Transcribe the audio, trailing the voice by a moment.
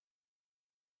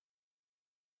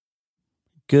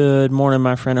Good morning,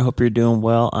 my friend. I hope you're doing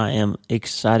well. I am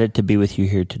excited to be with you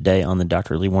here today on the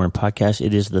Dr. Lee Warren podcast.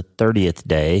 It is the 30th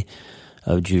day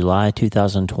of July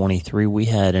 2023. We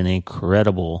had an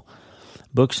incredible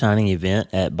book signing event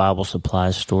at Bible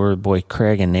Supply Store. Boy,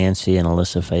 Craig and Nancy and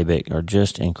Alyssa Fabick are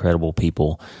just incredible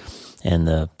people. And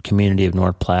the community of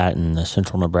North Platte and the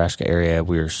central Nebraska area,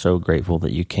 we are so grateful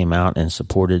that you came out and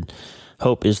supported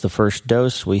Hope is the First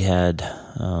Dose. We had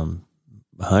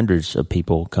hundreds of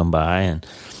people come by, and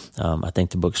I think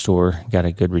the bookstore got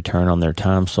a good return on their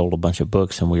time, sold a bunch of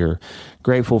books, and we are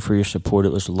grateful for your support.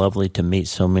 It was lovely to meet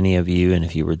so many of you, and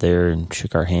if you were there and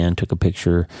shook our hand, took a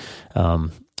picture,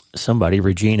 somebody,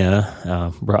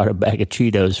 Regina, brought a bag of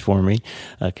Cheetos for me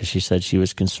because she said she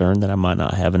was concerned that I might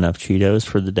not have enough Cheetos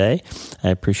for the day. I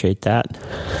appreciate that.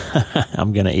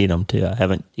 I'm going to eat them too. I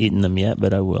haven't eaten them yet,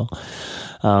 but I will.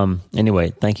 Anyway,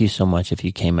 thank you so much if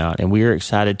you came out. And we are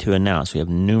excited to announce we have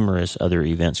numerous other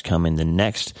events coming. The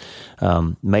next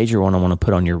major one I want to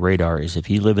put on your radar is if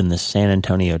you live in the San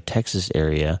Antonio, Texas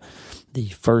area, the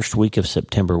first week of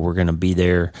September, we're going to be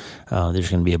there. There's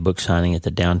going to be a book signing at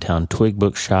the downtown Twig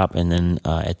Bookshop and then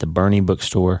at the Bernie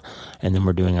Bookstore. And then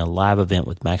we're doing a live event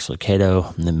with Max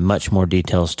Lucado, and then much more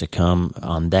details to come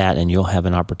on that. And you'll have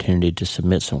an opportunity to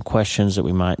submit some questions that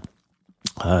we might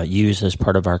use as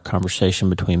part of our conversation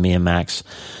between me and Max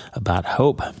about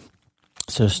hope.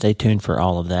 So stay tuned for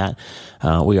all of that.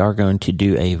 We are going to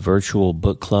do a virtual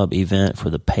book club event for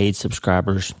the paid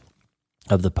subscribers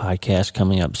of the podcast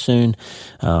coming up soon.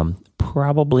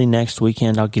 Probably next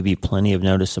weekend. I'll give you plenty of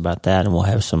notice about that, and we'll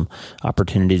have some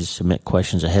opportunity to submit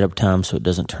questions ahead of time so it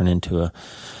doesn't turn into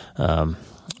a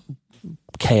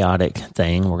chaotic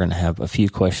thing. We're going to have a few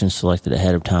questions selected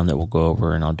ahead of time that we'll go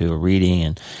over, and I'll do a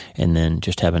reading and then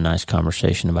just have a nice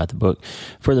conversation about the book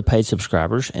for the paid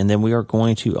subscribers. And then we are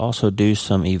going to also do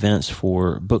some events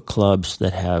for book clubs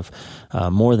that have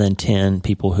more than 10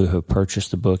 people who have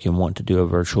purchased the book and want to do a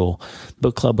virtual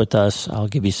book club with us. I'll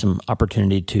give you some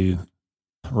opportunity to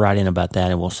write in about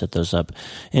that, and we'll set those up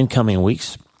in coming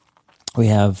weeks. We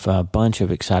have a bunch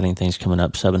of exciting things coming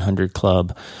up. 700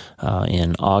 Club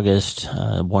in August,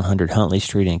 100 Huntley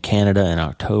Street in Canada in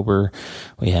October.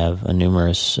 We have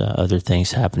numerous other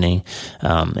things happening.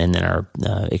 And then our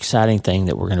exciting thing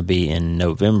that we're going to be in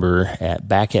November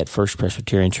back at First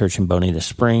Presbyterian Church in Bonita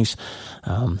Springs.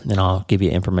 And I'll give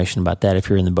you information about that. If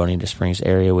you're in the Bonita Springs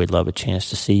area, we'd love a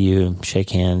chance to see you and shake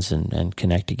hands and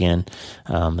connect again.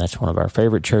 That's one of our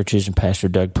favorite churches, and Pastor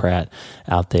Doug Pratt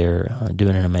out there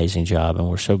doing an amazing job. And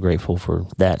we're so grateful for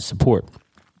that support.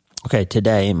 Okay,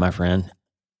 today, my friend,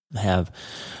 I have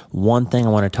one thing I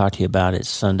want to talk to you about. It's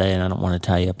Sunday, and I don't want to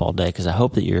tie you up all day because I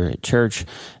hope that you're at church,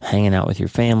 hanging out with your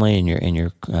family and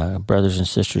your brothers and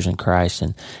sisters in Christ,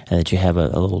 and that you have a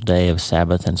little day of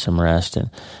Sabbath and some rest,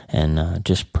 and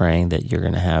just praying that you're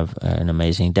going to have an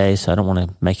amazing day. So I don't want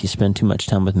to make you spend too much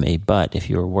time with me, but if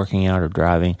you're working out or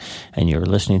driving and you're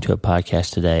listening to a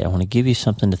podcast today, I want to give you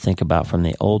something to think about from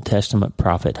the Old Testament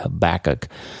prophet Habakkuk,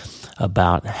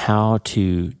 about how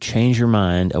to change your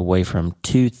mind away from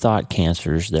two thought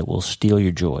cancers that will steal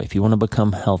your joy. If you want to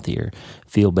become healthier,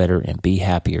 feel better, and be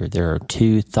happier, there are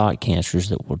two thought cancers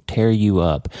that will tear you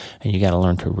up, and you got to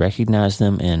learn to recognize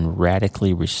them and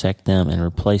radically resect them and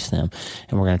replace them.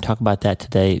 And we're going to talk about that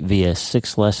today via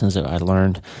 6 lessons that I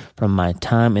learned from my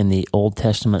time in the Old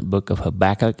Testament book of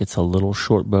Habakkuk. It's a little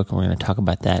short book, and we're going to talk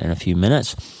about that in a few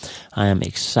minutes. I am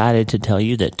excited to tell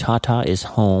you that Tata is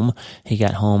home. He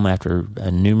got home after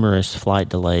numerous flight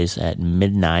delays at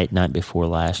midnight, night before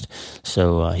last,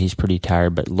 so he's pretty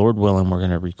tired. But Lord willing, we're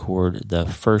going to record the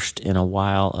first in a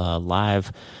while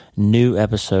live new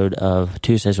episode of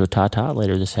Tuesdays with Tata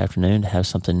later this afternoon to have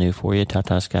something new for you.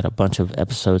 Tata's got a bunch of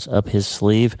episodes up his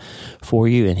sleeve for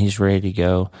you, and he's ready to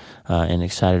go and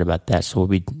excited about that. So we'll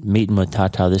be meeting with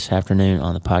Tata this afternoon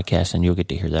on the podcast, and you'll get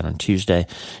to hear that on Tuesday.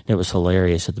 And it was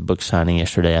hilarious at the book signing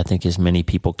yesterday. I think as many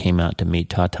people came out to meet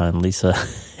Tata and Lisa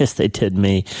as they did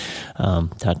me.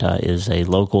 Tata is a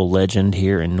local legend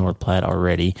here in North Platte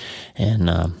already,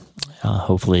 and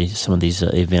hopefully some of these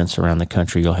events around the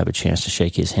country, you'll have a chance to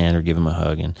shake his hand or give him a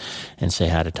hug and say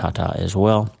hi to Tata as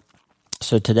well.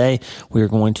 So today we are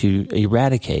going to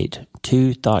eradicate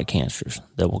 2 thought cancers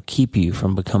that will keep you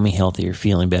from becoming healthier,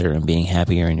 feeling better, and being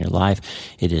happier in your life.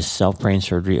 It is self-brain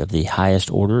surgery of the highest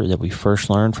order that we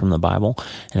first learned from the Bible,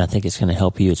 and I think it's going to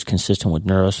help you. It's consistent with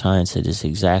neuroscience. It is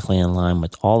exactly in line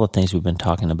with all the things we've been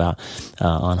talking about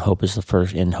on Hope is the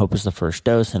First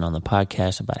Dose, and on the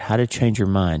podcast about how to change your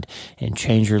mind and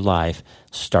change your life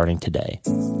starting today.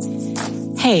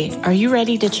 Hey, are you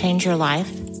ready to change your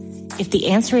life? If the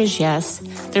answer is yes,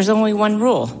 there's only one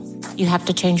rule. You have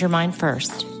to change your mind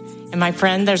first. And my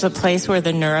friend, there's a place where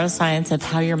the neuroscience of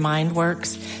how your mind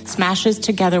works smashes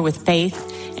together with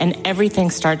faith and everything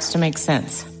starts to make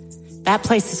sense. That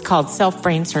place is called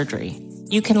self-brain surgery.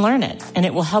 You can learn it, and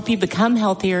it will help you become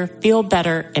healthier, feel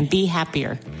better, and be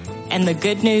happier. And the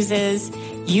good news is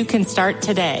you can start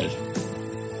today.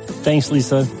 Thanks,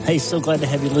 Lisa. Hey, so glad to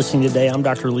have you listening today. I'm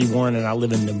Dr. Lee Warren, and I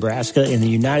live in Nebraska in the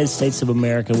United States of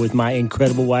America with my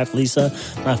incredible wife, Lisa,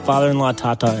 my father-in-law,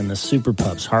 Tata, and the super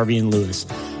pups, Harvey and Lewis.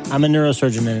 I'm a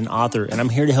neurosurgeon and an author, and I'm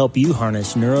here to help you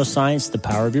harness neuroscience, the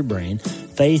power of your brain,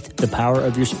 faith, the power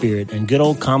of your spirit, and good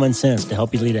old common sense to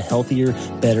help you lead a healthier,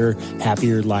 better,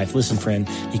 happier life. Listen, friend,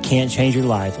 you can't change your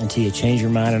life until you change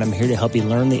your mind, and I'm here to help you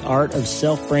learn the art of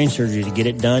self-brain surgery to get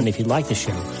it done. If you like the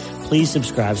show, please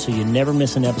subscribe so you never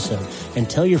miss an episode, and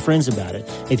tell your friends about it.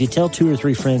 If you tell 2 or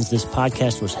 3 friends this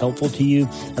podcast was helpful to you,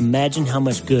 imagine how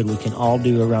much good we can all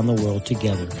do around the world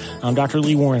together. I'm Dr.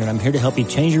 Lee Warren, and I'm here to help you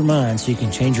change your mind so you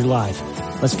can change your life.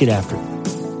 Let's get after it.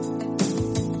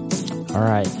 All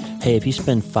right. Hey, if you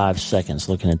spend 5 seconds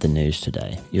looking at the news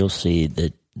today, you'll see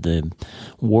that the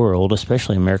world,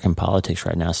 especially American politics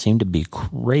right now, seem to be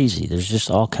crazy. There's just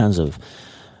all kinds of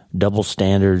double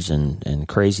standards and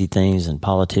crazy things, and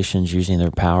politicians using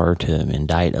their power to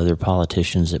indict other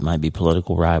politicians that might be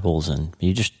political rivals. And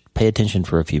you just pay attention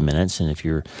for a few minutes, and if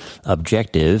you're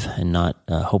objective and not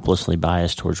hopelessly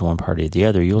biased towards one party or the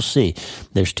other, you'll see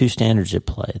there's 2 standards at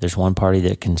play. There's one party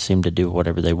that can seem to do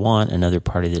whatever they want, another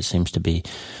party that seems to be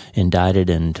indicted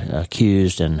and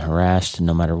accused and harassed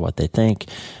no matter what they think.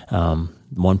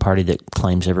 One party that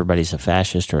claims everybody's a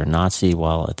fascist or a Nazi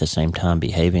while at the same time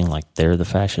behaving like they're the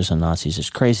fascists and Nazis. Is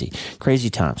crazy. Crazy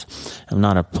times. I'm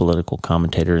not a political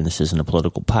commentator, and this isn't a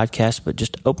political podcast, but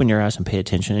just open your eyes and pay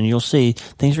attention, and you'll see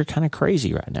things are kind of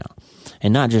crazy right now.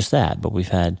 And not just that, but we've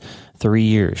had 3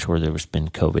 years where there's been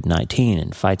COVID-19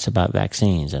 and fights about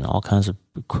vaccines and all kinds of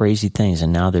crazy things.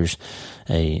 And now there's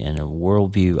a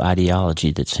worldview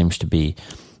ideology that seems to be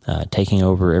taking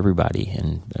over everybody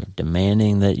and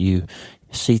demanding that you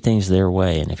see things their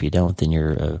way, and if you don't, then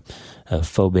you're a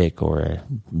phobic or a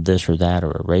this or that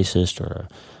or a racist or a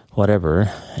whatever.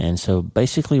 And so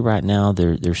basically right now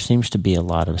there seems to be a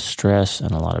lot of stress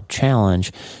and a lot of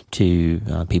challenge to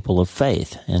people of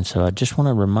faith. And so I just want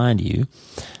to remind you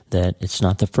that it's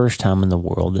not the first time in the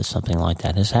world that something like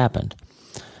that has happened.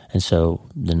 And so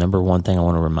the number one thing I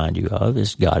want to remind you of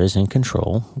is God is in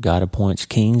control. God appoints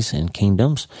kings and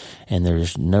kingdoms, and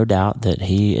there's no doubt that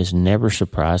he is never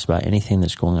surprised by anything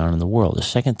that's going on in the world. The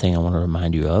second thing I want to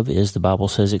remind you of is the Bible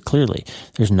says it clearly.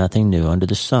 There's nothing new under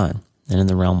the sun. And in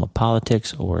the realm of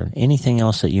politics or anything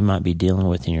else that you might be dealing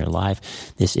with in your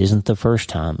life, this isn't the first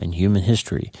time in human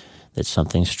history that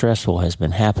something stressful has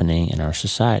been happening in our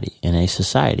society,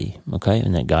 okay,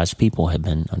 and that God's people have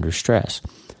been under stress.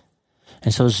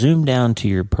 And so zoom down to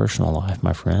your personal life,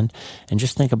 my friend, and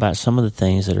just think about some of the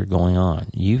things that are going on.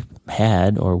 You've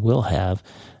had or will have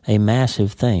a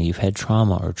massive thing. You've had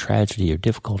trauma or tragedy or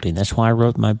difficulty. And that's why I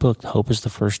wrote my book, Hope is the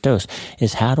First Dose,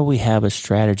 is how do we have a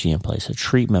strategy in place, a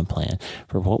treatment plan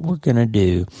for what we're going to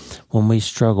do when we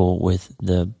struggle with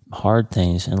the hard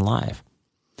things in life.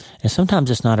 And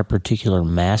sometimes it's not a particular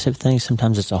massive thing.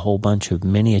 Sometimes it's a whole bunch of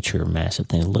miniature massive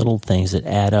things, little things that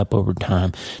add up over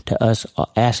time to us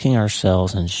asking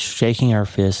ourselves and shaking our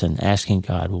fists and asking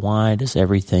God, why does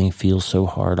everything feel so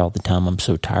hard all the time? I'm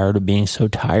so tired of being so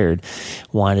tired.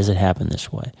 Why does it happen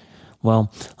this way?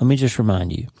 Well, let me just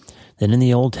remind you that in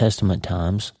the Old Testament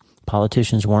times,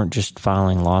 politicians weren't just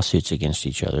filing lawsuits against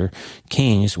each other.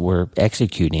 Kings were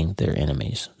executing their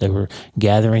enemies. They were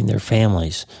gathering their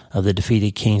families of the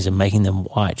defeated kings and making them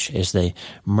watch as they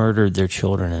murdered their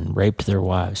children and raped their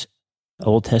wives.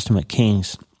 Old Testament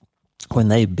kings, when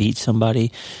they beat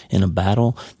somebody in a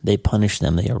battle, they punished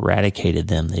them. They eradicated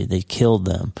them. They killed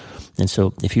them. And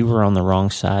so if you were on the wrong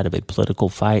side of a political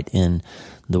fight in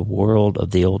the world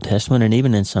of the Old Testament, and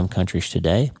even in some countries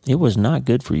today, it was not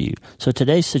good for you. So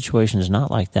today's situation is not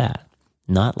like that,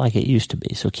 not like it used to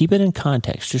be. So keep it in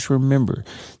context. Just remember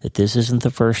that this isn't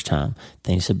the first time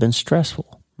things have been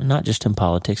stressful. Not just in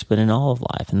politics, but in all of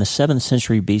life. In the 7th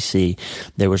century BC,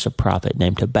 there was a prophet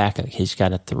named Habakkuk. He's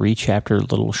got a 3-chapter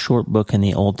little short book in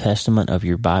the Old Testament of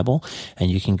your Bible, and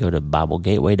you can go to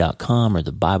BibleGateway.com or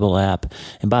the Bible app.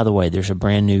 And by the way, there's a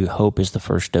brand new Hope is the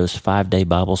First Dose 5-day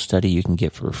Bible study you can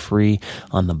get for free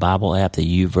on the Bible app,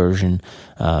 the YouVersion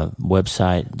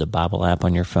website, the Bible app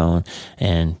on your phone,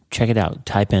 and check it out.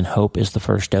 Type in Hope is the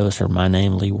First Dose or my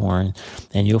name, Lee Warren,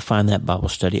 and you'll find that Bible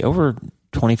study. Over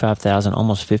 25,000,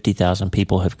 almost 50,000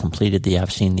 people have completed the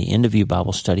I've Seen the End of You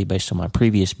Bible study based on my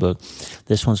previous book.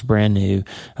 This one's brand new.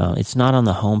 It's not on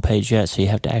the homepage yet, so you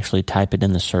have to actually type it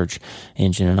in the search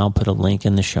engine, and I'll put a link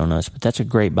in the show notes. But that's a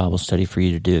great Bible study for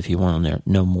you to do if you want to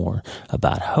know more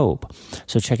about hope.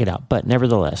 So check it out. But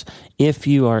nevertheless, if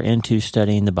you are into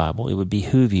studying the Bible, it would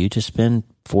behoove you to spend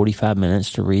 45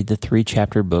 minutes to read the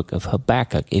 3-chapter book of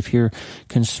Habakkuk if you're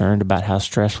concerned about how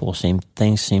stressful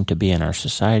things seem to be in our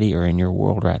society or in your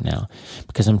world right now.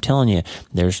 Because I'm telling you,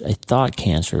 there's a thought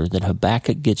cancer that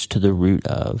Habakkuk gets to the root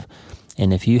of.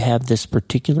 And if you have this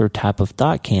particular type of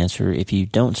thought cancer, if you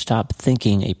don't stop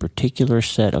thinking a particular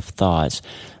set of thoughts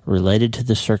related to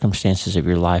the circumstances of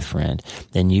your life, friend,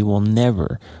 then you will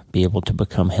never be able to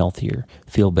become healthier,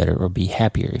 feel better, or be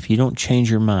happier. If you don't change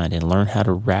your mind and learn how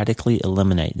to radically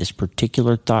eliminate this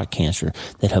particular thought cancer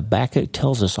that Habakkuk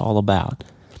tells us all about,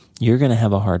 you're going to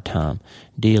have a hard time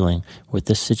dealing with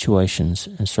the situations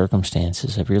and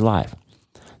circumstances of your life.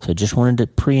 So just wanted to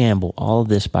preamble all of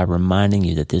this by reminding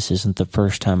you that this isn't the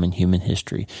first time in human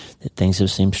history that things have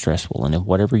seemed stressful. And if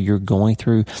whatever you're going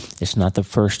through, it's not the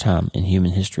first time in human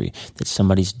history that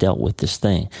somebody's dealt with this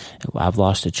thing. I've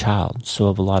lost a child, so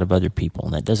have a lot of other people.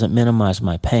 And that doesn't minimize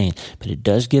my pain, but it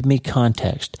does give me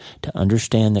context to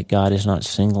understand that God is not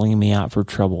singling me out for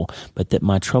trouble, but that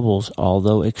my troubles,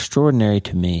 although extraordinary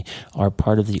to me, are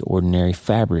part of the ordinary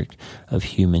fabric of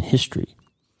human history.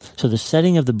 So the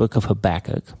setting of the book of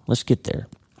Habakkuk, let's get there.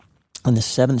 In the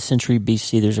 7th century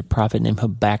BC, there's a prophet named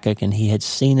Habakkuk, and he had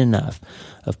seen enough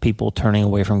of people turning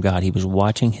away from God. He was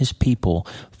watching his people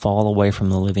fall away from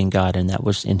the living God, and that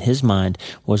was, in his mind,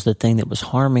 was the thing that was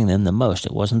harming them the most.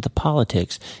 It wasn't the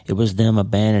politics. It was them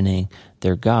abandoning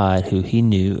their God, who he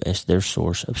knew as their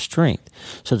source of strength.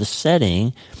 So the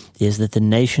setting is that the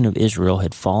nation of Israel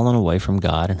had fallen away from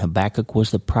God, and Habakkuk was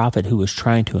the prophet who was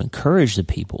trying to encourage the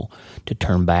people to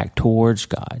turn back towards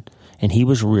God. And he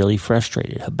was really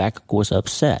frustrated. Habakkuk was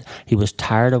upset. He was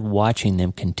tired of watching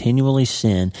them continually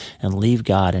sin and leave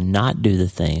God and not do the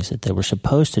things that they were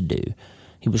supposed to do.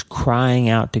 He was crying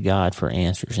out to God for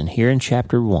answers. And here in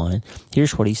chapter 1,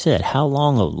 here's what he said. How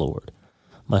long, O Lord,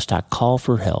 must I call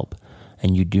for help,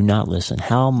 and you do not listen?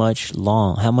 How much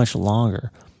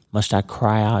longer must I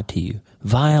cry out to you?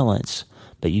 Violence,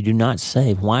 but you do not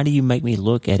save. Why do you make me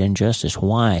look at injustice?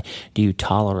 Why do you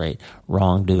tolerate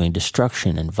wrongdoing?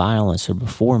 Destruction and violence are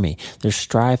before me. Their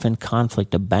strife and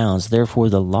conflict abounds. Therefore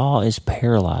the law is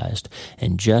paralyzed,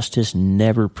 and justice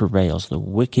never prevails. The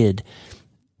wicked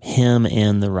hem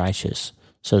in the righteous,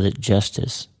 so that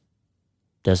justice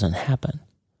doesn't happen.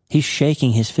 He's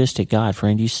shaking his fist at God,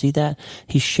 friend. You see that?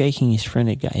 He's shaking his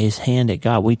hand at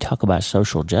God. We talk about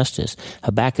social justice.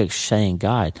 Habakkuk's saying,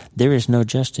 God, there is no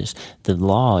justice. The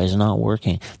law is not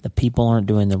working. The people aren't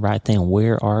doing the right thing.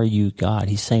 Where are you, God?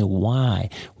 He's saying, why?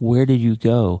 Where did you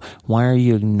go? Why are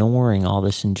you ignoring all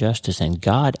this injustice? And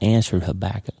God answered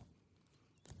Habakkuk.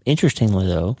 Interestingly,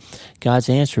 though, God's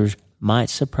answers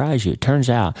might surprise you. It turns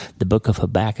out the book of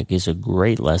Habakkuk is a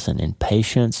great lesson in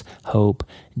patience, hope,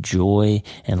 joy,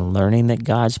 and learning that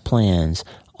God's plans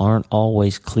aren't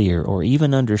always clear or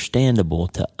even understandable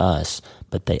to us,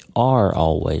 but they are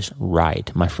always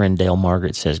right. My friend Dale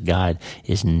Margaret says God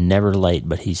is never late,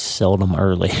 but he's seldom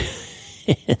early.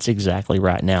 It's exactly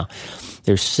right. Now,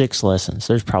 there's 6 lessons.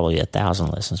 There's probably 1,000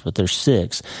 lessons, but there's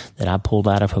 6 that I pulled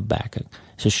out of Habakkuk.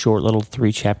 It's a short little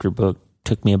 3-chapter book.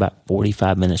 Took me about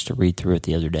 45 minutes to read through it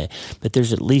the other day. But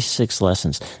there's at least 6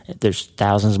 lessons. There's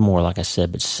thousands more, like I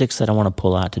said, but 6 that I want to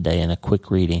pull out today in a quick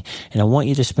reading. And I want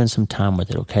you to spend some time with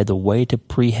it, okay? The way to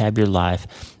prehab your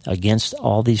life against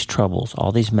all these troubles,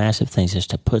 all these massive things, is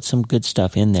to put some good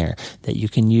stuff in there that you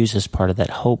can use as part of that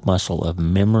hope muscle of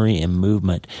memory and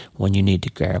movement when you need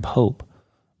to grab hope,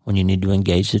 when you need to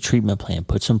engage the treatment plan.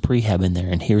 Put some prehab in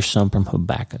there, and here's some from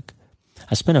Habakkuk.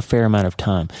 I spent a fair amount of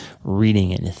time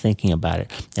reading it and thinking about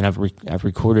it, and I've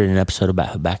recorded an episode about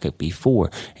Habakkuk before,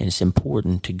 and it's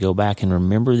important to go back and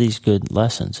remember these good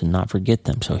lessons and not forget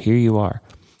them. So here you are.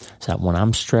 So when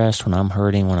I'm stressed, when I'm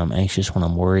hurting, when I'm anxious, when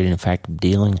I'm worried, and in fact, I'm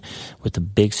dealing with a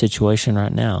big situation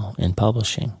right now in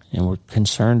publishing, and we're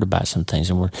concerned about some things,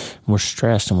 and we're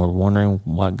stressed, and we're wondering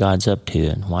what God's up to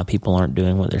and why people aren't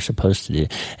doing what they're supposed to do.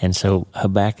 And so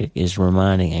Habakkuk is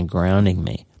reminding and grounding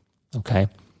me, okay?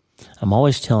 I'm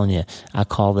always telling you, I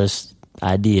call this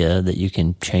idea that you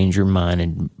can change your mind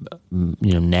and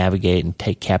navigate and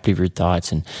take captive your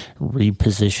thoughts and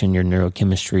reposition your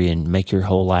neurochemistry and make your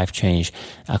whole life change.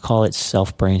 I call it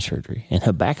self-brain surgery. And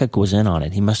Habakkuk was in on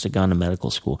it. He must have gone to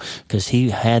medical school because he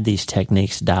had these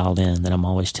techniques dialed in that I'm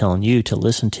always telling you to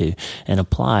listen to and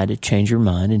apply to change your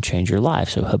mind and change your life.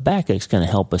 So Habakkuk's going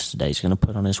to help us today. He's going to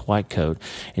put on his white coat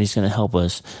and he's going to help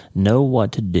us know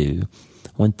what to do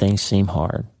when things seem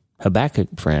hard.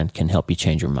 Habakkuk, friend, can help you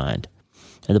change your mind.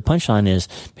 And the punchline is,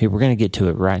 here, we're going to get to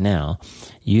it right now.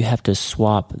 You have to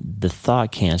swap the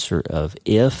thought cancer of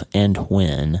if and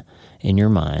when in your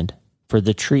mind for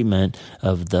the treatment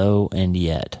of though and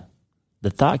yet.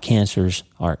 The thought cancers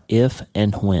are if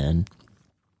and when,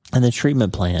 and the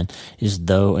treatment plan is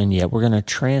though and yet. We're going to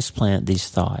transplant these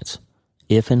thoughts.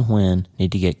 If and when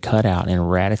need to get cut out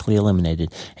and radically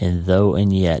eliminated, and though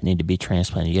and yet need to be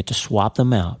transplanted. You have to swap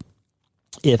them out.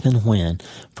 If and when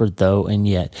for though and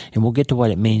yet. And we'll get to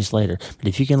what it means later. But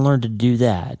if you can learn to do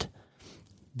that,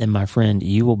 then my friend,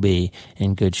 you will be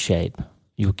in good shape.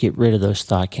 You'll get rid of those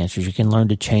thought cancers. You can learn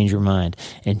to change your mind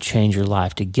and change your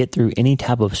life to get through any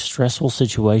type of stressful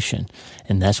situation.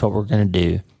 And that's what we're going to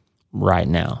do right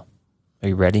now. Are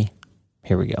you ready?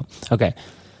 Here we go. Okay.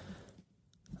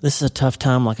 This is a tough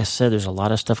time. Like I said, there's a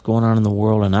lot of stuff going on in the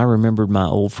world. And I remembered my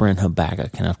old friend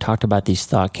Habakkuk. And I've talked about these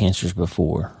thought cancers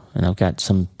before. And I've got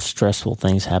some stressful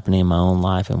things happening in my own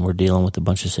life, and we're dealing with a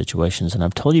bunch of situations. And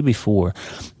I've told you before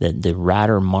that the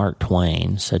writer Mark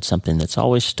Twain said something that's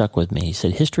always stuck with me. He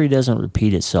said, history doesn't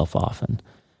repeat itself often,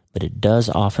 but it does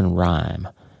often rhyme.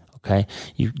 Okay?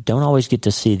 You don't always get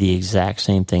to see the exact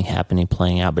same thing happening,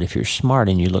 playing out, but if you're smart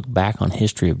and you look back on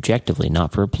history objectively,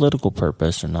 not for a political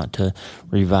purpose or not to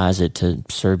revise it to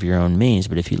serve your own means,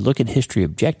 but if you look at history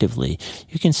objectively,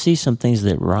 you can see some things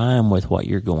that rhyme with what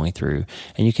you're going through,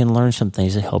 and you can learn some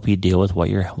things that help you deal with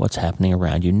what's happening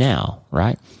around you now,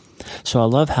 right? So I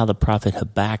love how the prophet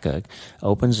Habakkuk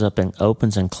opens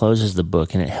and closes the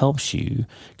book, and it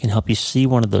can help you see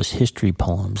one of those history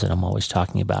poems that I'm always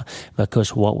talking about.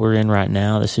 Because what we're in right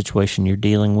now, the situation you're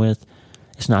dealing with,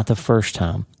 it's not the first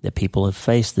time that people have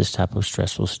faced this type of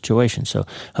stressful situation. So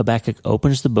Habakkuk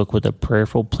opens the book with a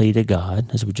prayerful plea to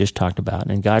God, as we just talked about.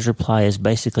 And God's reply is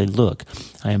basically, look,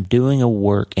 I am doing a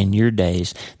work in your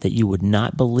days that you would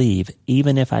not believe,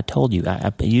 even if I told you.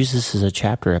 I use this as a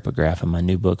chapter epigraph in my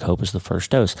new book, Hope is the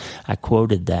First Dose. I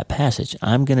quoted that passage.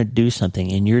 I'm going to do something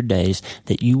in your days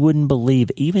that you wouldn't believe,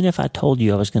 even if I told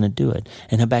you I was going to do it.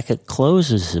 And Habakkuk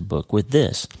closes the book with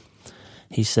this.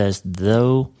 He says,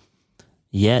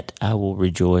 Yet I will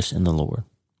rejoice in the Lord.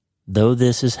 Though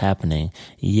this is happening,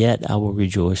 yet I will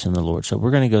rejoice in the Lord. So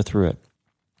we're going to go through it.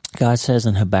 God says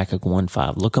in Habakkuk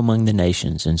 1:5, look among the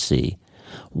nations and see.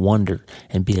 Wonder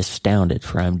and be astounded,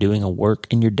 for I am doing a work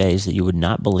in your days that you would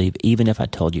not believe, even if I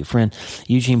told you. Friend,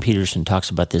 Eugene Peterson talks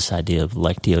about this idea of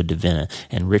lectio divina,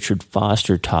 and Richard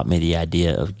Foster taught me the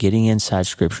idea of getting inside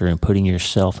Scripture and putting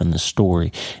yourself in the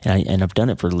story. And I've done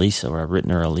it for Lisa, where I've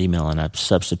written her an email, and I've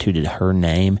substituted her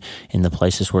name in the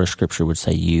places where Scripture would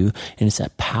say you. And it's a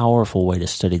powerful way to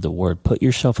study the Word. Put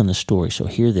yourself in the story. So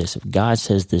hear this. If God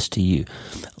says this to you,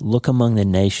 look among the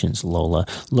nations, Lola.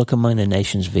 Look among the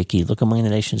nations, Vicky. Look among the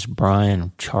nations,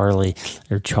 Brian, Charlie,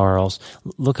 or Charles.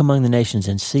 Look among the nations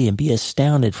and see and be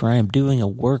astounded, for I am doing a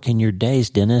work in your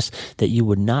days, Dennis, that you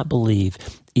would not believe,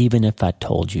 even if I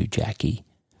told you, Jackie.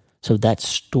 So that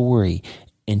story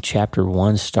in chapter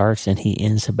 1 starts and he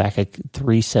ends Habakkuk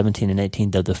 3:17 and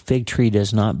 18. Though the fig tree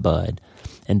does not bud,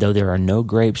 and though there are no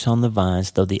grapes on the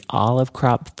vines, though the olive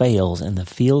crop fails and the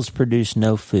fields produce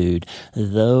no food,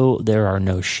 though there are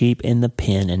no sheep in the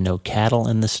pen and no cattle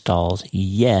in the stalls,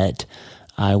 yet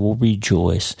I will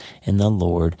rejoice in the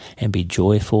Lord and be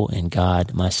joyful in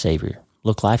God my Savior.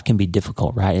 Look, life can be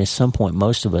difficult, right? At some point,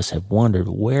 most of us have wondered,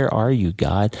 where are you,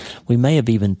 God? We may have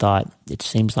even thought it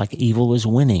seems like evil is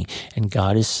winning and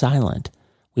God is silent.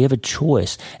 We have a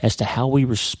choice as to how we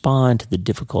respond to the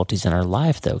difficulties in our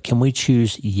life, though. Can we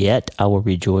choose, yet I will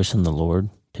rejoice in the Lord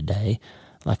today,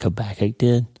 like Habakkuk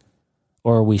did?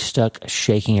 Or are we stuck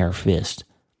shaking our fist?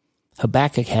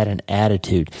 Habakkuk had an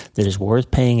attitude that is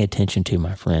worth paying attention to,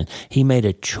 my friend. He made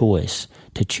a choice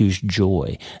to choose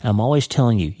joy. I'm always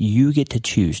telling you, you get to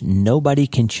choose. Nobody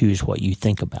can choose what you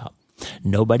think about.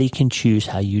 Nobody can choose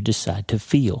how you decide to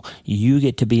feel. You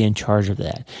get to be in charge of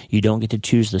that. You don't get to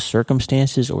choose the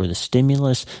circumstances or the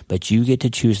stimulus, but you get to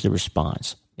choose the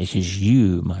response. Because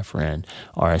you, my friend,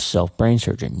 are a self-brain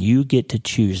surgeon. You get to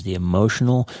choose the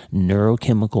emotional,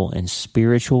 neurochemical, and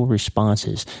spiritual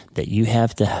responses that you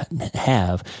have to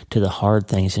have to the hard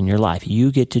things in your life.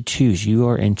 You get to choose. You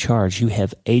are in charge. You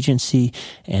have agency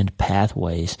and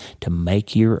pathways to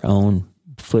make your own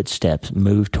footsteps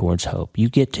move towards hope. You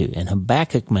get to. And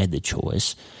Habakkuk made the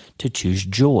choice to choose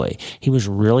joy. He was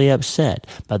really upset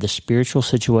by the spiritual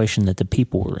situation that the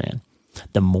people were in.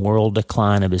 The moral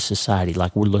decline of his society,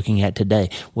 like we're looking at today,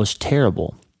 was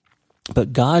terrible.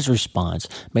 But God's response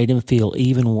made him feel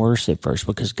even worse at first,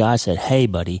 because God said, hey,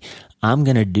 buddy, I'm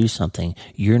going to do something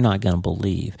you're not going to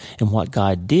believe. And what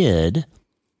God did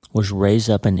was raise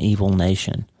up an evil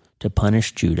nation to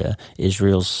punish Judah,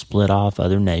 Israel's split off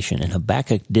other nation. And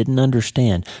Habakkuk didn't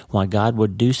understand why God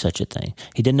would do such a thing.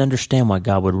 He didn't understand why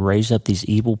God would raise up these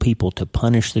evil people to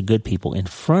punish the good people in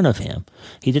front of him.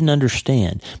 He didn't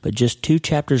understand. But just 2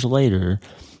 chapters later,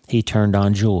 he turned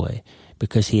on joy,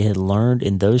 because he had learned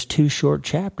in those 2 short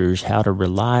chapters how to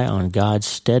rely on God's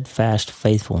steadfast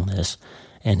faithfulness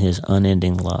and his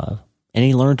unending love. And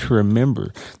he learned to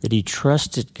remember that he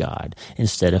trusted God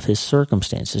instead of his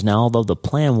circumstances. Now, although the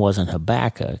plan wasn't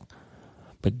Habakkuk,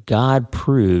 but God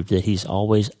proved that he's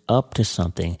always up to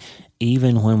something,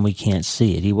 even when we can't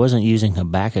see it. He wasn't using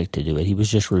Habakkuk to do it. He was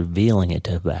just revealing it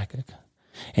to Habakkuk.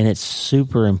 And it's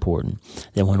super important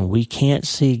that when we can't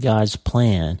see God's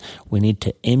plan, we need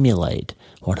to emulate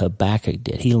what Habakkuk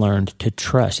did. He learned to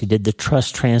trust. He did the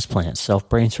trust transplant,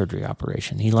 self-brain surgery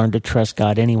operation. He learned to trust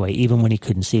God anyway, even when he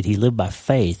couldn't see it. He lived by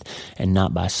faith and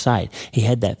not by sight. He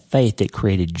had that faith that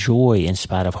created joy in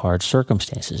spite of hard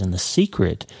circumstances. And the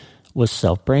secret was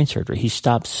self-brain surgery. He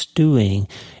stopped stewing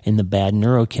in the bad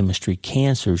neurochemistry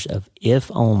cancers of if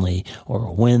only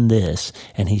or when this,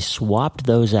 and he swapped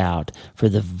those out for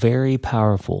the very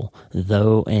powerful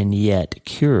though and yet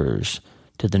cures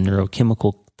to the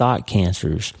neurochemical thought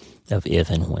cancers of if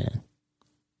and when.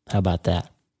 How about that?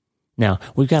 Now,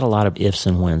 we've got a lot of ifs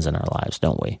and whens in our lives,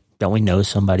 don't we? Don't we know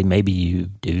somebody? Maybe you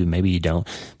do, maybe you don't.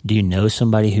 Do you know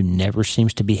somebody who never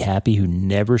seems to be happy, who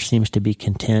never seems to be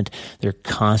content? They're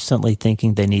constantly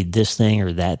thinking they need this thing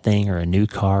or that thing or a new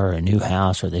car or a new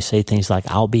house, or they say things like,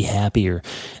 I'll be happy, or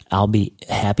I'll be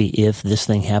happy if this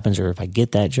thing happens, or if I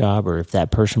get that job, or if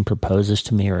that person proposes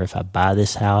to me, or if I buy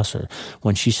this house, or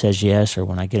when she says yes, or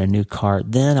when I get a new car,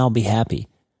 then I'll be happy.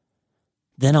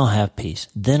 Then I'll have peace.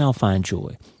 Then I'll find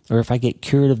joy. Or if I get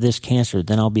cured of this cancer,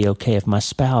 then I'll be okay. If my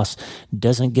spouse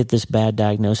doesn't get this bad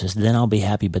diagnosis, then I'll be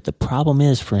happy. But the problem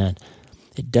is, friend,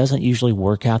 it doesn't usually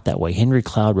work out that way. Henry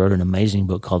Cloud wrote an amazing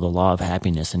book called The Law of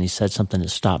Happiness, and he said something that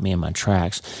stopped me in my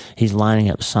tracks. He's lining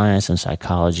up science and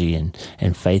psychology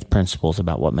and faith principles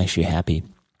about what makes you happy.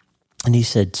 And he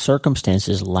said,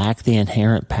 circumstances lack the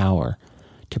inherent power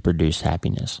to produce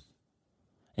happiness.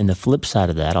 And the flip side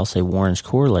of that, I'll say Warren's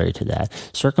corollary to that,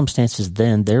 circumstances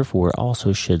then, therefore,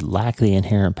 also should lack the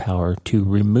inherent power to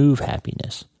remove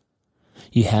happiness.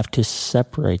 You have to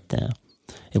separate them.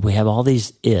 If we have all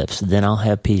these ifs, then I'll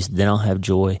have peace, then I'll have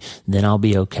joy, then I'll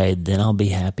be okay, then I'll be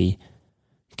happy.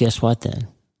 Guess what then?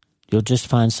 You'll just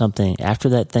find something, after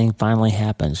that thing finally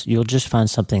happens, you'll just find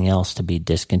something else to be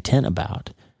discontent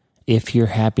about if your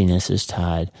happiness is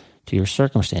tied to your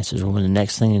circumstances, or when the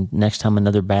next time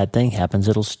another bad thing happens,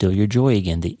 it'll steal your joy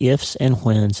again. The ifs and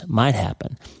whens might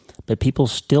happen, but people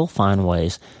still find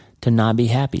ways to not be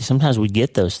happy. Sometimes we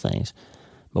get those things,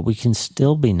 but we can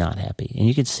still be not happy. And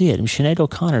you can see it. And Sinead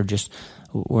O'Connor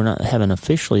haven't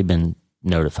officially been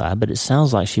notified, but it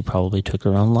sounds like she probably took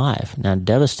her own life. Now,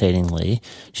 devastatingly,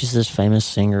 she's this famous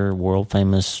singer, world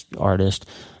famous artist.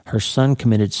 Her son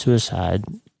committed suicide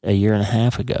a year and a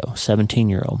half ago,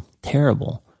 17-year-old.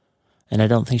 Terrible. And I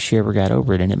don't think she ever got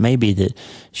over it. And it may be that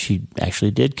she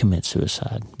actually did commit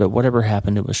suicide. But whatever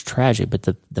happened, it was tragic. But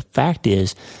the fact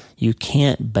is, you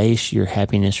can't base your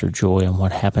happiness or joy on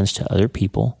what happens to other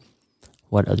people,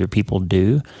 what other people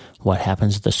do, what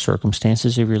happens to the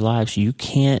circumstances of your lives. You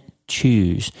can't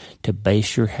choose to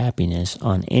base your happiness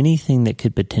on anything that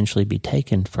could potentially be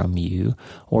taken from you,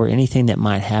 or anything that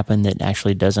might happen that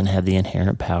actually doesn't have the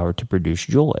inherent power to produce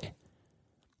joy.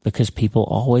 Because people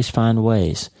always find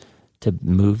ways to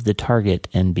move the target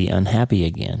and be unhappy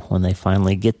again when they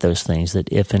finally get those things that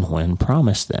if and when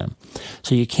promised them.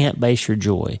 So you can't base your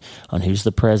joy on who's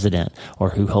the president, or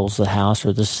who holds the House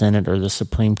or the Senate or the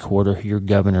Supreme Court, or who your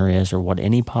governor is, or what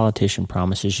any politician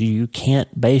promises you. You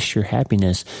can't base your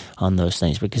happiness on those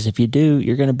things, because if you do,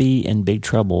 you're going to be in big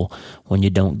trouble when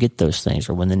you don't get those things,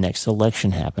 or when the next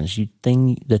election happens.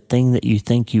 The thing that you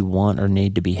think you want or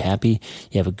need to be happy,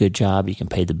 you have a good job, you can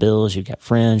pay the bills, you've got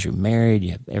friends, you're married,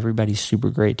 you have everybody super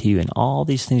great to you, and all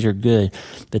these things are good.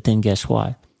 But then guess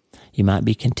what? You might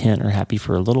be content or happy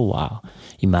for a little while.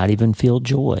 You might even feel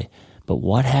joy. But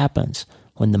what happens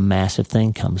when the massive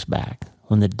thing comes back?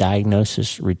 when the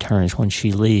diagnosis returns, when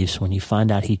she leaves, when you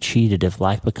find out he cheated, if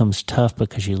life becomes tough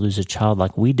because you lose a child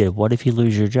like we did, what if you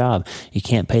lose your job? You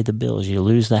can't pay the bills. You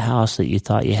lose the house that you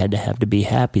thought you had to be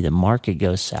happy. The market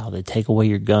goes south. They take away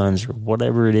your guns or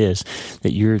whatever it is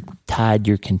that you're tied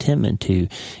your contentment to.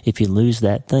 If you lose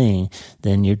that thing,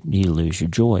 then you lose your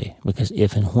joy, because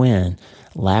if and when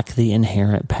lack the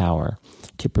inherent power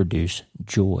to produce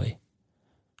joy.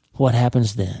 What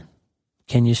happens then?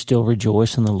 Can you still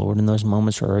rejoice in the Lord in those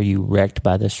moments, or are you wrecked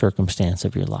by the circumstance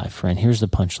of your life? Friend, here's the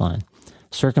punchline.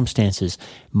 Circumstances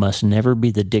must never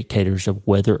be the dictators of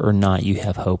whether or not you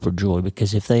have hope or joy,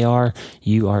 because if they are,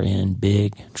 you are in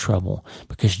big trouble.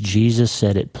 Because Jesus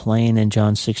said it plain in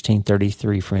John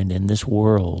 16:33, friend, in this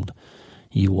world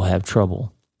you will have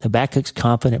trouble. Habakkuk's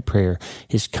confident prayer,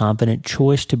 his confident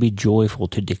choice to be joyful,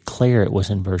 to declare it,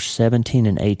 was in verse 17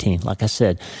 and 18. Like I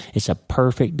said, it's a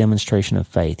perfect demonstration of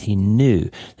faith. He knew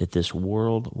that this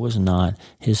world was not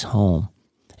his home,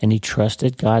 and he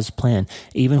trusted God's plan,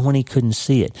 even when he couldn't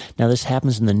see it. Now, this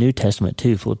happens in the New Testament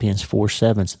too. Philippians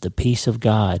 4:7, the peace of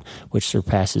God, which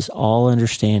surpasses all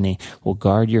understanding, will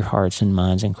guard your hearts and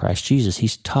minds in Christ Jesus.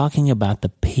 He's talking about the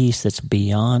peace that's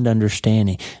beyond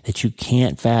understanding, that you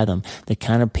can't fathom, the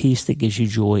kind of peace that gives you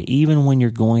joy even when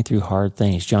you're going through hard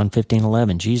things. John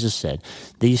 15:11, Jesus said,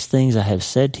 "These things I have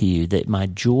said to you, that my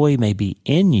joy may be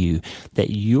in you, that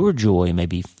your joy may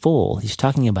be full." He's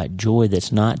talking about joy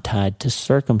that's not tied to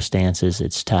circumstances.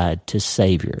 It's tied to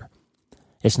Savior.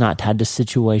 It's not tied to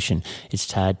situation. It's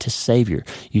tied to Savior.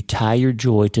 You tie your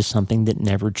joy to something that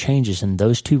never changes. And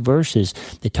those two verses,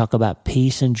 they talk about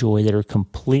peace and joy that are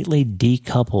completely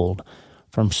decoupled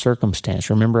from circumstance.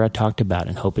 Remember, I talked about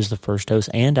in Hope is the First Dose,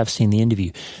 and I've seen the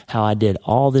interview, how I did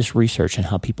all this research on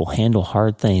how people handle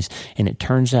hard things. And it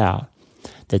turns out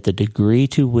that the degree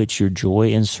to which your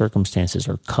joy and circumstances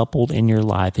are coupled in your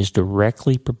life is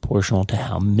directly proportional to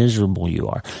how miserable you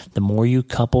are. The more you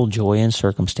couple joy and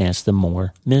circumstance, the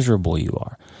more miserable you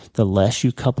are. The less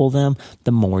you couple them,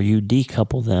 the more you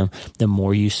decouple them. The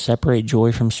more you separate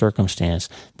joy from circumstance,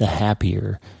 the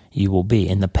happier you will be.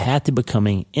 And the path to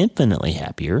becoming infinitely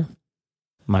happier,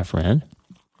 my friend,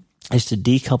 is to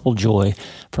decouple joy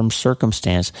from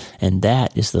circumstance, and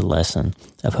that is the lesson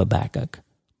of Habakkuk.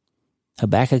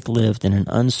 Habakkuk lived in an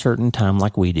uncertain time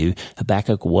like we do.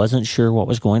 Habakkuk wasn't sure what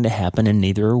was going to happen, and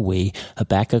neither are we.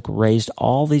 Habakkuk raised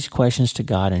all these questions to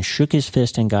God and shook his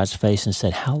fist in God's face and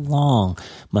said, "How long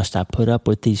must I put up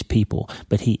with these people?"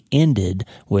 But he ended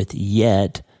with,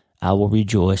 "Yet I will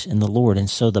rejoice in the Lord." And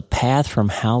so the path from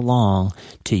how long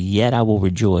to yet I will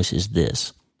rejoice is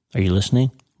this. Are you listening?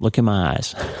 Look in my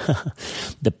eyes.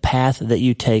 The path that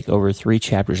you take over 3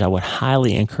 chapters, I would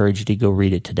highly encourage you to go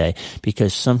read it today,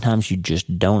 because sometimes you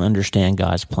just don't understand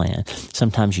God's plan.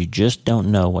 Sometimes you just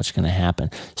don't know what's going to happen.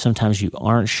 Sometimes you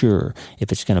aren't sure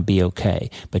if it's going to be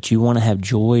okay, but you want to have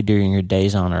joy during your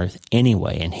days on earth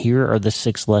anyway. And here are the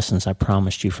 6 lessons I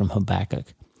promised you from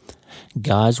Habakkuk.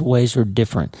 God's ways are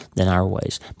different than our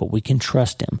ways, but we can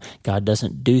trust him. God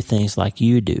doesn't do things like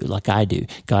you do, like I do.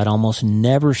 God almost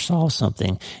never solves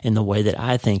something in the way that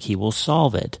I think he will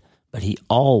solve it, but he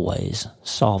always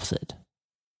solves it.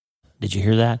 Did you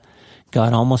hear that?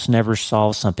 God almost never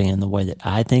solves something in the way that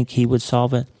I think he would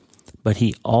solve it, but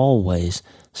he always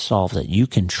solves it. You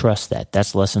can trust that.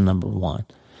 That's lesson number 1.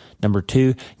 Number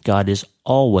 2, God is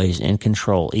always in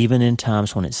control. Even in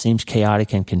times when it seems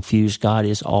chaotic and confused, God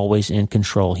is always in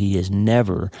control. He is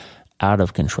never out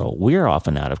of control. We're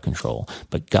often out of control,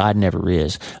 but God never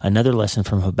is. Another lesson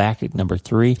from Habakkuk, number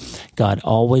 3, God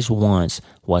always wants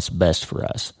what's best for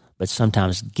us, but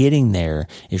sometimes getting there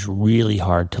is really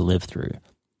hard to live through.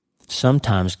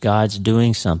 Sometimes God's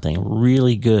doing something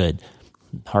really good.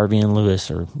 Harvey and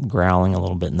Lewis are growling a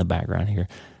little bit in the background here.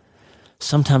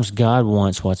 Sometimes God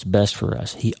wants what's best for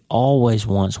us. He always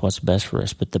wants what's best for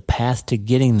us, but the path to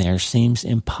getting there seems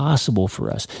impossible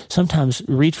for us. Sometimes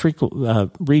read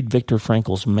Viktor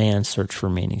Frankl's Man's Search for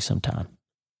Meaning sometime,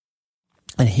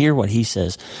 and hear what he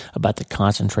says about the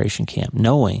concentration camp,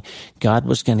 knowing God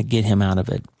was going to get him out of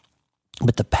it,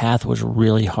 but the path was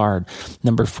really hard.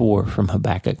 Number 4 from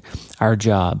Habakkuk, our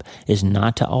job is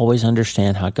not to always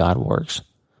understand how God works,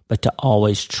 but to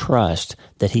always trust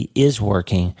that he is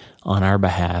working on our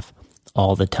behalf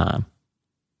all the time.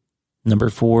 Number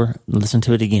 4, listen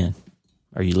to it again.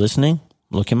 Are you listening?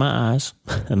 Look in my eyes,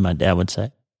 and my dad would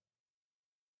say.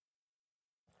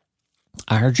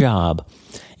 Our job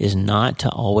is not to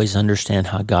always understand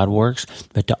how God works,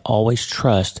 but to always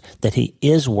trust that he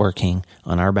is working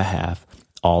on our behalf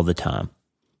all the time.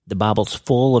 The Bible's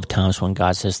full of times when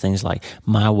God says things like,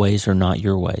 my ways are not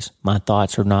your ways. My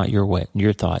thoughts are not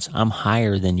your thoughts. I'm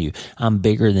higher than you. I'm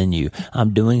bigger than you.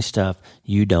 I'm doing stuff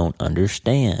you don't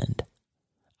understand.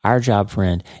 Our job,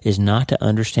 friend, is not to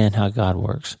understand how God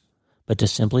works, but to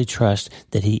simply trust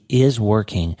that he is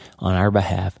working on our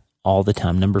behalf all the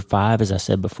time. Number 5, as I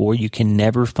said before, you can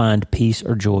never find peace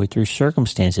or joy through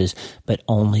circumstances, but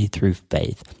only through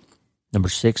faith. Number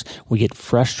 6, we get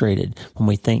frustrated when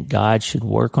we think God should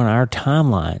work on our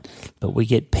timeline, but we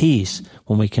get peace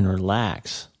when we can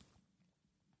relax.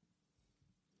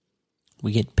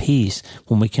 We get peace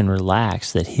when we can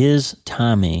relax that his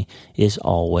timing is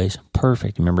always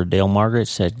perfect. Remember, Dale Margaret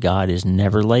said God is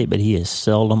never late, but he is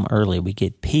seldom early. We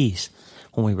get peace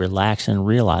when we relax and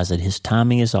realize that his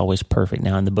timing is always perfect.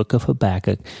 Now, in the book of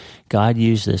Habakkuk, God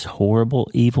used this horrible,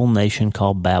 evil nation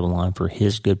called Babylon for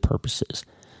his good purposes.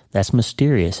 That's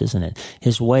mysterious, isn't it?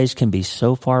 His ways can be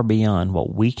so far beyond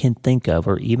what we can think of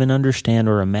or even understand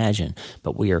or imagine,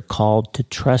 but we are called to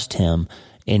trust him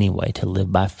anyway, to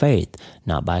live by faith,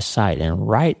 not by sight. And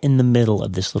right in the middle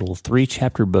of this little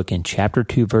 3-chapter book, in chapter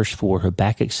 2, verse 4,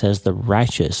 Habakkuk says the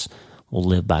righteous will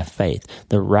live by faith.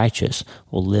 The righteous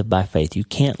will live by faith. You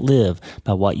can't live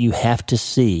by what you have to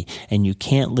see, and you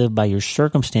can't live by your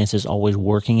circumstances always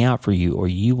working out for you, or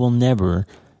you will never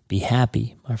be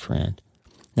happy, my friend.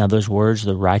 Now, those words,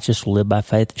 the righteous will live by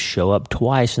faith, show up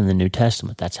twice in the New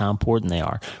Testament. That's how important they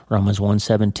are. Romans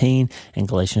 1:17 and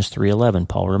Galatians 3:11.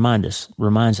 Paul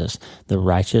reminds us, the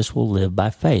righteous will live by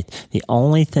faith. The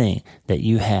only thing that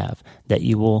you have that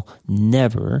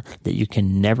you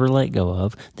can never let go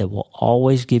of, that will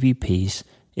always give you peace,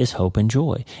 is hope and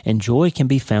joy. And joy can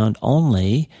be found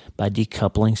only by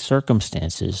decoupling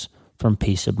circumstances from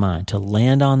peace of mind. To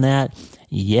land on that,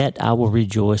 yet I will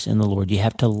rejoice in the Lord. You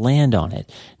have to land on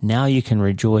it. Now you can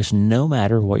rejoice no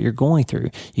matter what you're going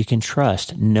through. You can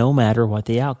trust no matter what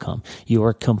the outcome. You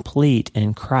are complete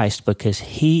in Christ because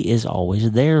he is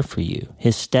always there for you.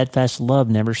 His steadfast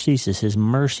love never ceases. His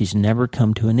mercies never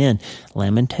come to an end.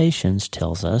 Lamentations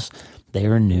tells us they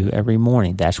are new every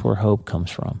morning. That's where hope comes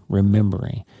from,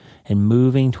 remembering and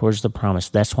moving towards the promise.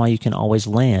 That's why you can always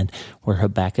land where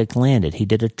Habakkuk landed. He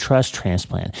did a trust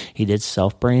transplant. He did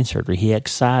self-brain surgery. He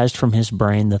excised from his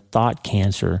brain the thought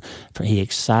cancer. He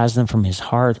excised them from his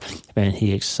heart, and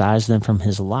he excised them from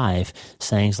his life,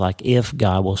 sayings like, if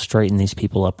God will straighten these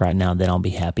people up right now, then I'll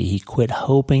be happy. He quit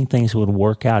hoping things would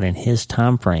work out in his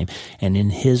time frame and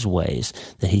in his ways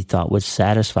that he thought would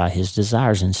satisfy his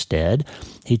desires. Instead,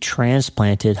 he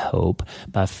transplanted hope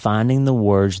by finding the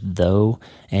words, though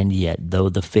and yet, though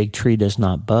the fig tree does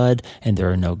not bud and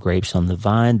there are no grapes on the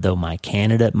vine, though my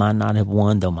candidate might not have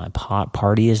won, though my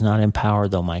party is not in power,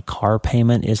 though my car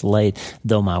payment is late,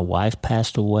 though my wife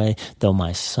passed away, though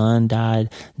my son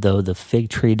died, though the fig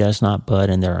tree does not bud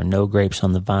and there are no grapes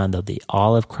on the vine, though the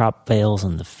olive crop fails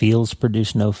and the fields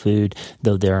produce no food,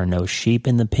 though there are no sheep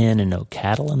in the pen and no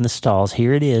cattle in the stalls,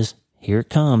 here it is. Here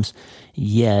it comes.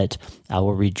 Yet I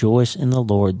will rejoice in the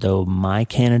Lord, though my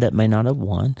candidate may not have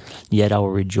won. Yet I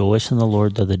will rejoice in the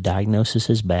Lord, though the diagnosis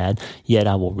is bad. Yet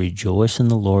I will rejoice in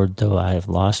the Lord, though I have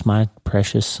lost my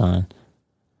precious son.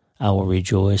 I will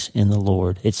rejoice in the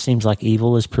Lord. It seems like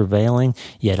evil is prevailing,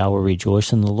 yet I will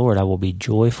rejoice in the Lord. I will be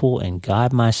joyful in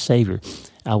God my Savior.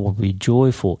 I will be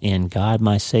joyful in God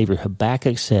my Savior.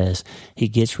 Habakkuk says he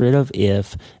gets rid of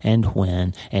if and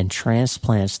when and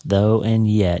transplants though and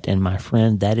yet. And my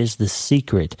friend, that is the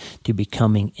secret to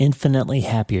becoming infinitely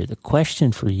happier. The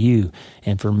question for you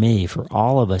and for me, for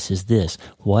all of us, is this: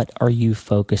 what are you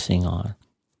focusing on?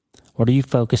 What are you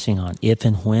focusing on? If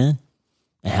and when?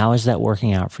 And how is that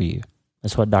working out for you?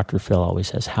 That's what Dr. Phil always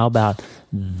says. How about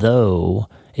though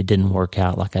it didn't work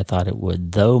out like I thought it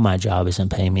would, though my job isn't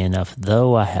paying me enough,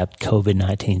 though I have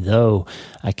COVID-19, though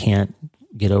I can't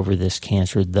get over this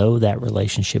cancer, though that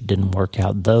relationship didn't work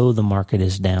out, though the market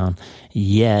is down,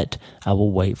 yet I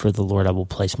will wait for the Lord. I will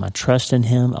place my trust in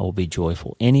him. I will be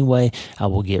joyful anyway. I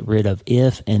will get rid of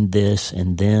if and this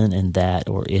and then and that,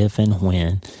 or if and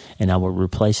when, and I will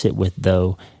replace it with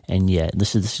though and yet.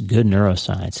 This is good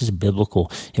neuroscience. This is biblical.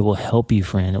 It will help you,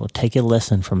 friend. It will take a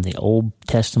lesson from the Old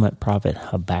Testament prophet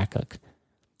Habakkuk.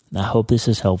 I hope this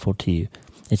is helpful to you.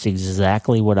 It's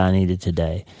exactly what I needed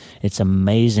today. It's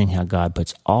amazing how God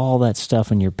puts all that stuff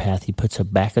in your path. He puts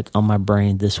Habakkuk on my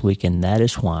brain this week, and that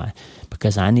is why.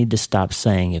 Because I need to stop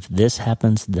saying, if this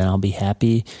happens, then I'll be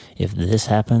happy. If this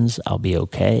happens, I'll be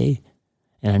okay.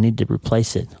 And I need to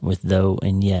replace it with though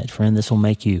and yet. Friend, this will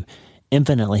make you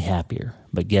infinitely happier.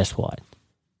 But guess what?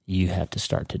 You have to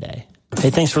start today. Hey,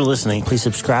 thanks for listening. Please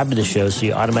subscribe to the show so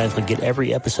you automatically get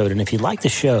every episode. And if you like the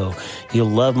show, you'll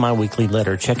love my weekly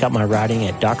letter. Check out my writing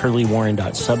at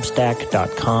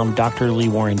drleewarren.substack.com,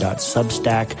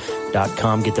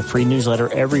 drleewarren.substack.com. Get the free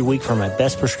newsletter every week for my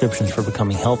best prescriptions for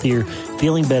becoming healthier,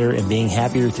 feeling better, and being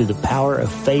happier through the power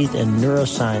of faith and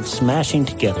neuroscience smashing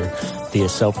together via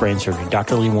self-brain surgery.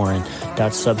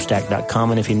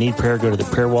 drleewarren.substack.com. And if you need prayer, go to the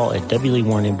prayer wall at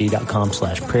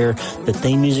wleewarrenmd.com/prayer. The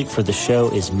theme music for the show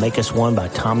is Make Us One by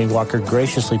Tommy Walker,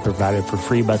 graciously provided for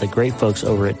free by the great folks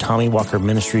over at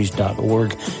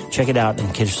TommyWalkerMinistries.org. Check it out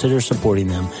and consider supporting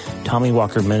them.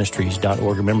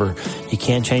 TommyWalkerMinistries.org. Remember, you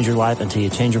can't change your life until you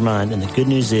change your mind. And the good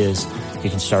news is you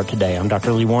can start today. I'm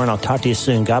Dr. Lee Warren. I'll talk to you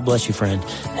soon. God bless you, friend.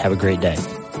 Have a great day.